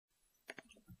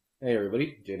Hey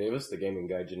everybody, Jay Davis, the Gaming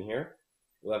Gaijin here.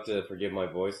 You'll have to forgive my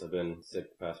voice, I've been sick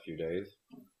the past few days.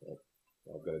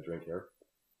 I've got a drink here.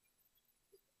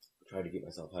 Try to keep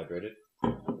myself hydrated.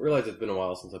 I realize it's been a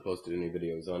while since I posted any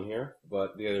videos on here,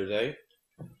 but the other day,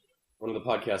 one of the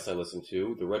podcasts I listened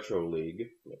to, the Retro League,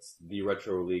 it's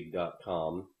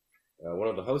Pt.1, one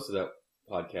of the hosts of that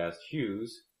podcast,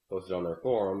 Hughes, posted on their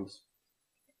forums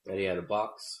that he had a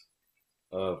box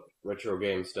of retro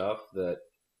game stuff that,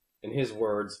 in his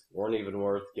words, weren't even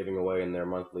worth giving away in their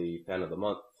monthly Fan of the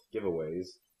Month giveaways.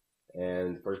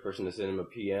 And the first person to send him a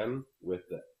PM with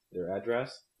their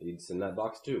address, he'd send that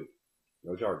box too.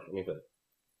 No charge, anything.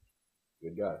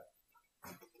 Good guy.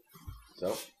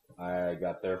 So, I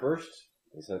got there first.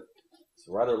 It's a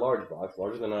rather large box,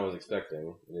 larger than I was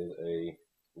expecting. It is a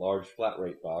large flat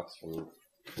rate box from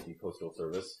the Postal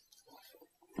Service.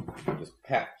 Just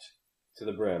packed to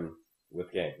the brim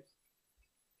with games.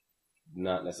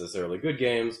 Not necessarily good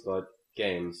games, but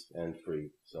games and free.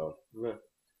 So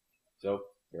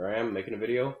here I am making a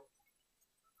video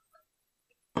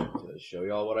to show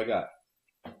y'all what I got.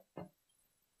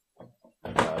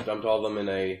 I dumped all of them in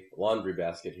a laundry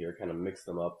basket here, kind of mixed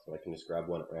them up so I can just grab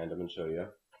one at random and show you.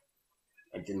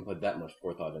 I didn't put that much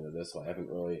forethought into this, so I haven't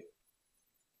really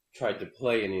tried to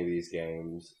play any of these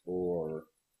games or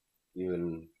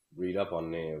even read up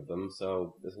on any of them,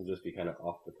 so this will just be kind of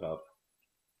off the cuff.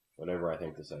 Whatever I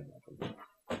think to say about them.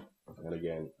 And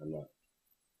again, I'm not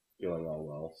feeling all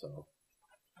well, so.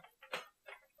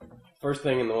 First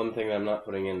thing, and the one thing that I'm not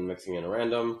putting in, mixing in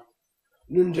random,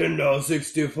 Nintendo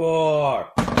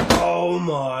 64! Oh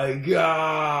my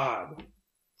god!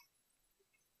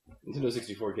 Nintendo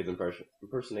 64 kids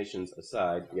impersonations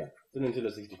aside, yeah, the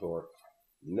Nintendo 64,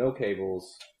 no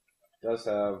cables, does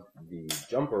have the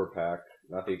jumper pack,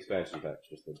 not the expansion pack,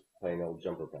 just the plain old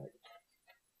jumper pack.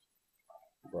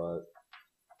 But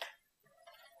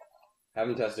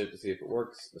haven't tested it to see if it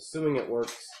works. Assuming it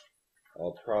works,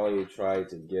 I'll probably try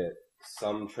to get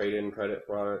some trade-in credit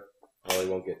for it. Probably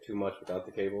won't get too much without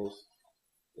the cables.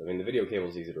 I mean, the video cable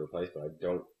is easy to replace, but I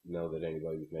don't know that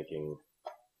anybody's making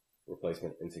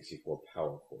replacement N64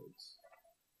 power cords.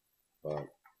 But,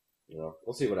 you know,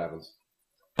 we'll see what happens.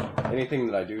 Anything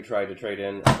that I do try to trade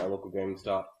in at my local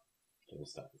GameStop,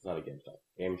 it's not a GameStop,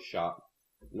 Game Shop.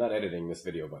 I'm not editing this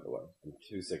video, by the way. I'm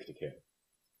too sick to care.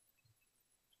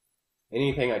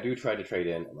 Anything I do try to trade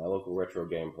in at my local retro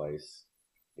game place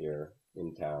here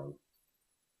in town,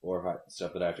 or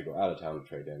stuff that I have to go out of town to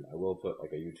trade in, I will put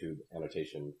like a YouTube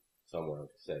annotation somewhere to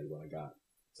say what I got,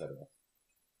 etc.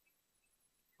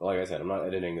 But like I said, I'm not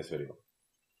editing this video.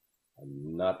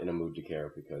 I'm not in a mood to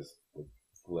care because the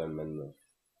phlegm and the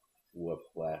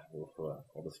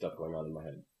all the stuff going on in my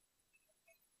head.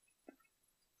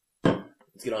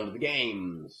 Let's get on to the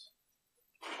games.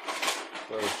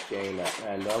 First game at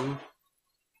random.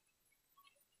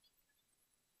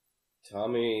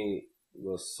 Tommy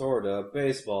Lasorda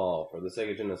Baseball for the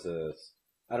Sega Genesis.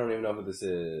 I don't even know who this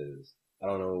is. I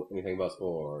don't know anything about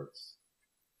sports.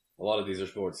 A lot of these are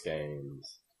sports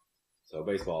games. So,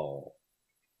 baseball.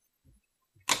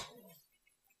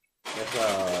 Next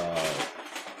up.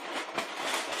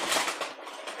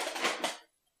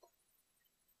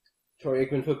 Troy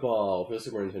Aikman football for the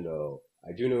Super Nintendo.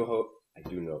 I do know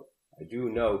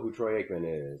who Troy Aikman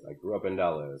is. I grew up in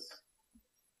Dallas.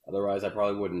 Otherwise, I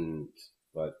probably wouldn't.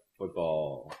 But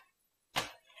football.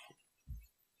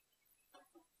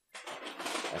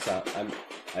 I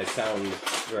sound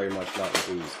very much not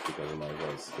enthused because of my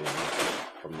voice being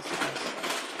from the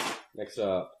sickness. Next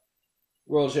up,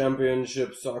 World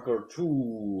Championship Soccer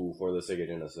 2 for the Sega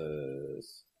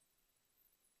Genesis.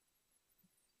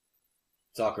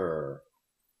 Soccer,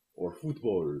 or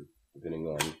football, depending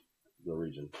on your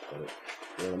region. But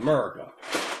we're in America.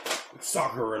 It's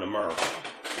soccer in America.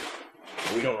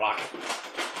 We don't like it.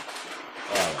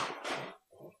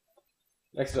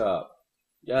 Next up,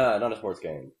 yeah, not a sports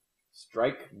game.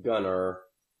 Strike Gunner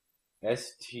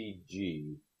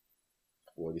STG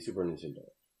for the Super Nintendo.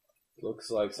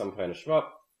 Looks like some kind of shmup.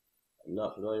 I'm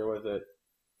not familiar with it.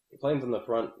 The planes on the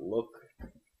front look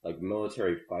like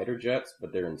military fighter jets,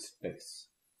 but they're in space.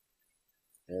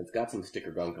 And it's got some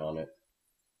sticker gunk on it.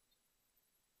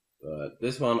 But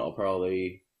this one, I'll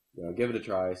probably, give it a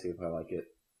try, see if I like it.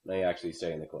 May actually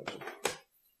stay in the collection.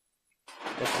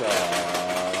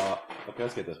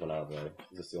 Let's get this one out of the way.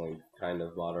 This is the only kind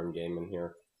of modern game in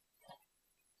here.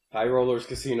 High Rollers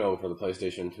Casino for the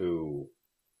PlayStation 2.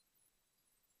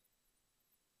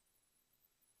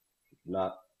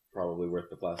 Not probably worth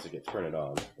the plastic it's printed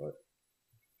on, but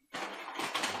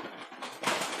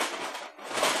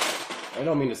I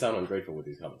don't mean to sound ungrateful with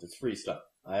these comments. It's free stuff.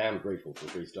 I am grateful for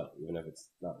free stuff, even if it's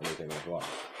not anything worthwhile.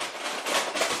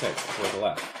 okay, it's worth a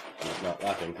laugh. I'm not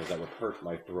laughing because that would hurt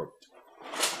my throat.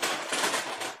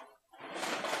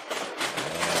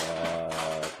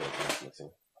 Okay, it's not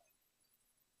mixing.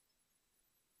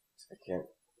 I can't.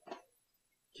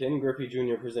 Ken Griffey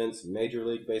Jr. presents Major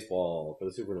League Baseball for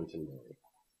the Super Nintendo.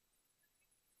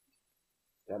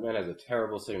 That man has a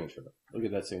terrible signature. Look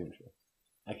at that signature.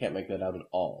 I can't make that out at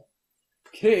all.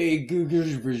 K.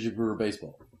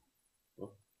 Baseball.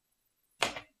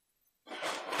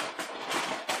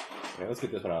 Okay, let's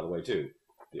get this one out of the way too.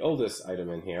 The oldest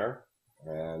item in here,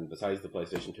 and besides the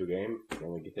PlayStation 2 game, the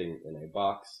only thing in a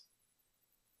box,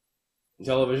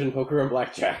 television, poker, and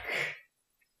blackjack.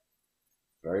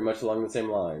 Very much along the same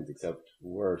lines, except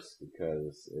worse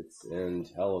because it's in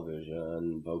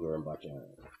television, poker, and blackjack.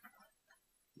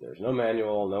 There's no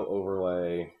manual, no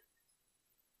overlay.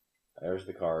 There's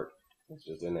the cart. It's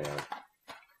just in there.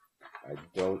 I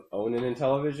don't own it in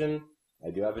television. I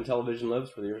do have Intellivision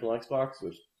Lives for the original Xbox,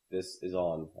 which this is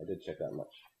on. I did check that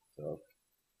much. So,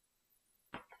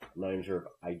 I'm not even sure if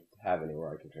I have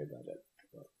anywhere I can trade that in.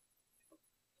 But.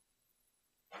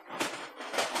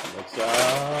 Next up,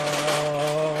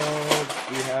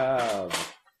 we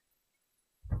have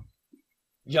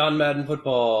John Madden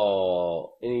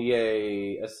Football,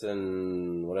 NEA,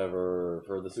 SN, whatever,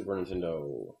 for the Super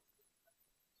Nintendo.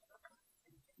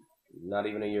 Not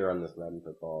even a year on this Madden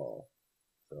Football.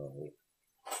 So,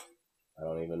 I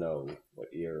don't even know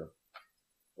what year.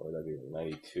 What would that be,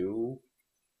 92?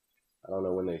 I don't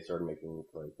know when they started making,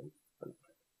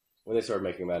 when they started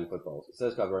making Madden Footballs. It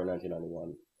says copyright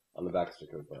 1991 on the back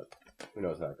sticker, but who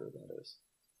knows how accurate that is.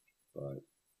 But,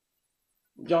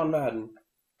 John Madden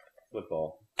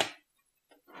Football.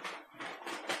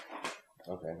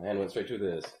 Okay, and went straight to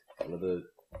this. One of the...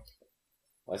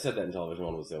 Well, I said that Intellivision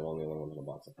one was the only ones in the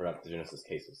box. I forgot the Genesis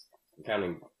cases. I'm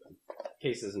counting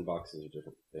cases and boxes are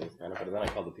different things, kind of, but then I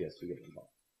called the PS2 game in box.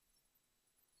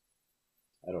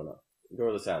 I don't know.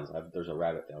 Ignore the sounds. There's a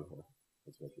rabbit down here.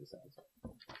 Let's make the sounds.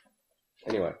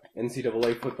 Anyway,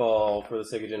 NCAA football for the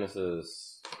Sega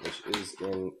Genesis, which is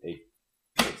in a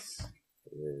case.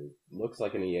 It looks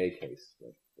like an EA case,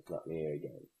 but it's not an EA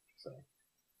game, so...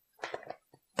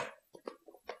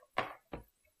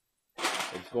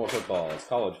 It's school football, it's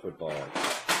college football,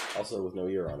 also with no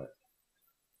year on it.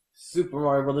 Super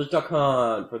Mario Brothers Duck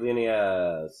Hunt for the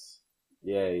NES.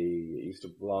 Yay, it used to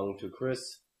belong to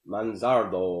Chris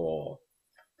Manzardo.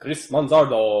 Chris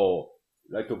Manzardo,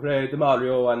 like to play the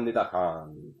Mario and the Duck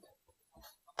Hunt.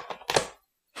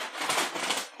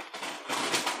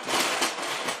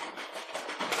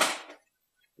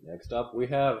 Next up we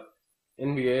have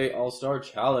NBA All-Star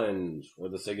Challenge for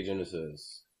the Sega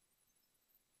Genesis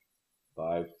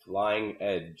by Flying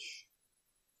Edge.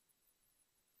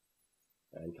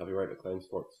 And copyright Acclaimed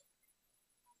Sports.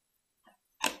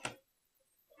 Like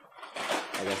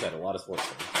I said, a lot of sports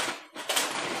things.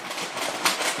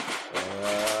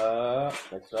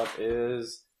 Next up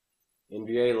is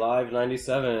NBA Live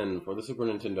 97 for the Super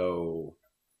Nintendo.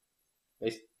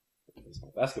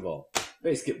 Basketball.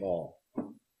 Basketball.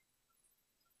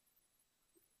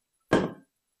 I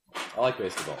like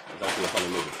basketball. It's actually a funny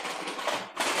movie.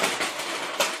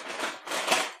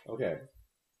 Okay.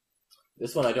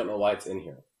 This one, I don't know why it's in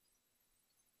here.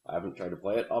 I haven't tried to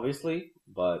play it, obviously,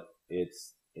 but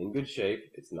it's in good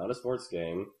shape. It's not a sports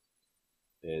game.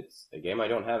 It's a game I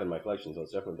don't have in my collection, so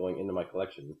it's definitely going into my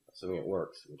collection, assuming it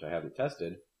works, which I haven't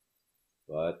tested.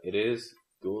 But it is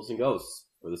Ghouls and Ghosts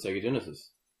for the Sega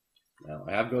Genesis. Now,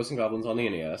 I have Ghosts and Goblins on the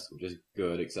NES, which is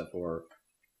good, except for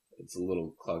it's a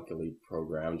little clunkily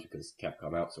programmed because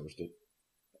Capcom outsourced it.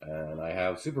 And I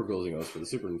have Super Ghouls and Ghosts for the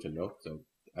Super Nintendo, so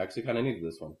I actually kind of needed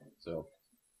this one. So,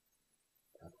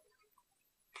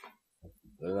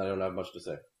 then I don't have much to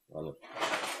say on it.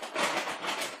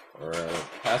 We're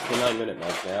past the 9-minute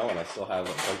mark now, and I still have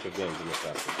a bunch of games in this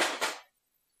basket.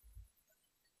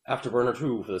 Afterburner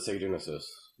 2 for the Sega Genesis,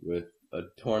 with a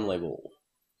torn label.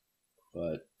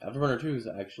 But Afterburner 2 is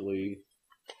actually,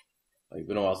 like,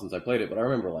 been a while since I played it, but I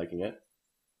remember liking it.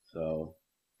 So,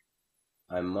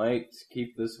 I might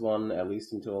keep this one at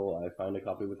least until I find a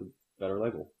copy with a better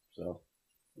label. So,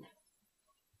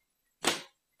 next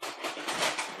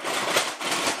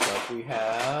up we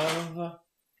have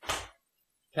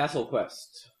Castle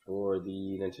Quest for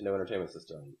the Nintendo Entertainment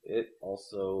System. It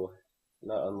also,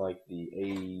 not unlike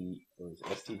the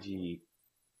STG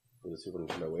for the Super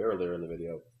Nintendo way earlier in the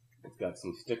video, it's got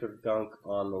some sticker gunk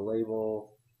on the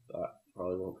label. That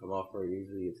probably won't come off very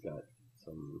easily. It's got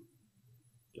some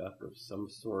gap of some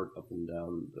sort up and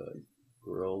down the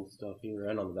grill stuff here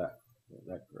and on the back.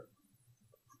 That grip.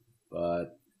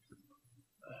 But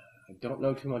I don't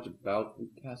know too much about the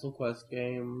Castle Quest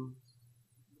game.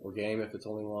 or game if it's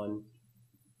only one.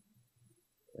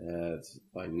 It's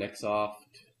by Nexoft.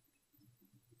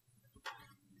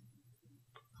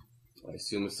 I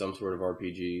assume it's some sort of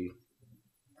RPG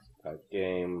type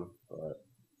game, but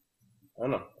I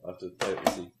don't know. I'll have to play it and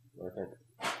see what I think.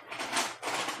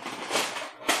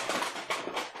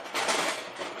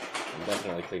 And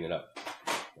definitely clean it up.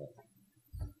 But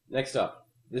next up,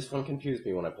 this one confused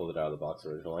me when I pulled it out of the box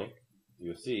originally.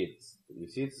 You see it's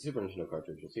a Super Nintendo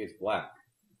cartridge. You'll see it's black.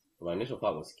 But my initial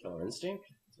thought was Killer Instinct.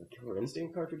 Is there a Killer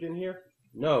Instinct cartridge in here?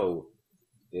 No,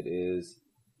 it is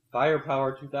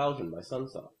Firepower 2000 by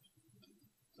Sunsoft.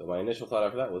 So my initial thought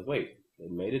after that was, wait, they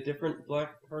made a different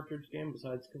black cartridge game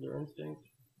besides Killer Instinct?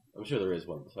 I'm sure there is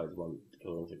one besides one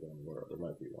Killer Instinct I'm aware of. There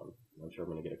might be one. I'm sure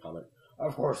I'm going to get a comment.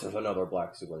 Of course there's another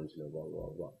black Super Nintendo, blah, blah,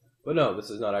 blah. But no,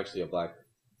 this is not actually a black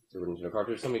Super Nintendo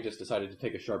cartridge. Somebody just decided to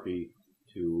take a Sharpie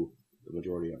to the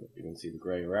majority of it. You can see the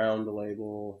gray around the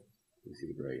label. You can see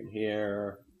the gray in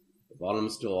here. The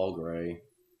bottom's still all gray.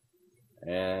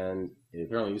 And it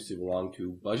apparently used to belong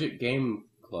to Budget Game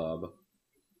Club.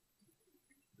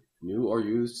 New or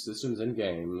used systems and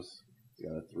games. It's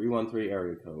got a 313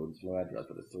 area code. There's no address,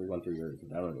 but it's 313 area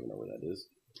code. I don't even know where that is.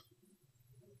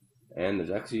 And there's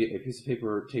actually a piece of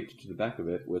paper taped to the back of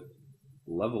it with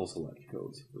level select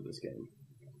codes for this game.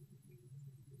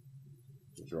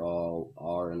 Which are all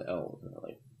R and L,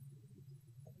 apparently.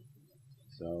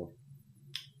 So,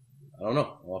 I don't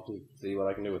know. I'll have to see what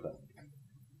I can do with that.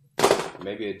 It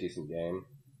may be a decent game,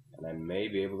 and I may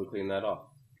be able to clean that off.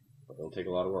 But it'll take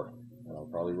a lot of work, and I'll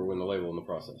probably ruin the label in the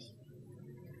process.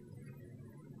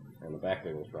 And the back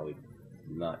label's probably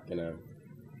not gonna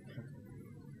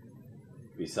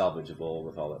be salvageable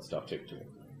with all that stuff taped to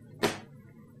it.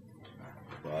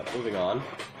 But moving on,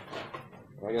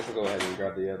 I guess I'll go ahead and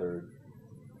grab the other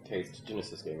Taste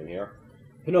Genesis game in here.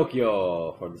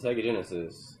 Pinocchio for the Sega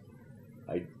Genesis.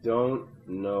 I don't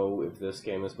know if this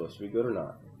game is supposed to be good or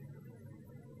not.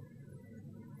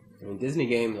 I mean, Disney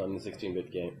games on the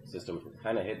 16-bit game systems were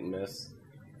kind of hit and miss.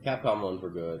 Capcom ones were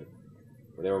good,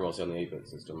 but they were mostly on the 8-bit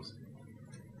systems.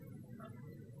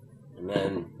 And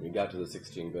then, when you got to the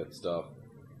 16-bit stuff,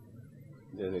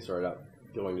 Disney started out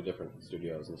going to different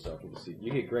studios and stuff. And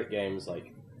you get great games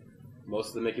like most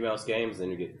of the Mickey Mouse games, then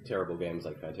you get terrible games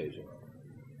like Fantasia.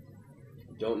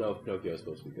 I don't know if Pinocchio is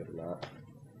supposed to be good or not.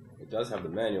 It does have the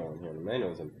manual in here. The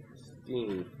manual is in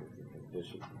pristine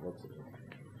condition. Looks like it.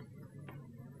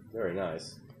 Very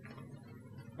nice.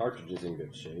 Cartridge is in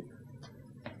good shape.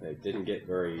 They didn't get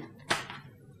very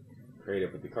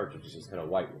creative with the cartridge. It's just kind of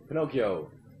white with Pinocchio,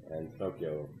 and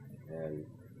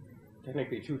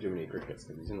technically two Jiminy Crickets,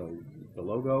 because he's in the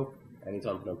logo, and he's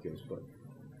on Pinocchio's foot.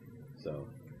 So,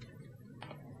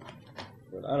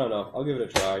 but I don't know. I'll give it a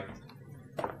try.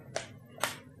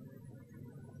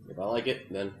 If I like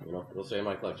it, then, it'll stay in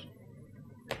my collection.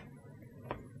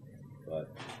 But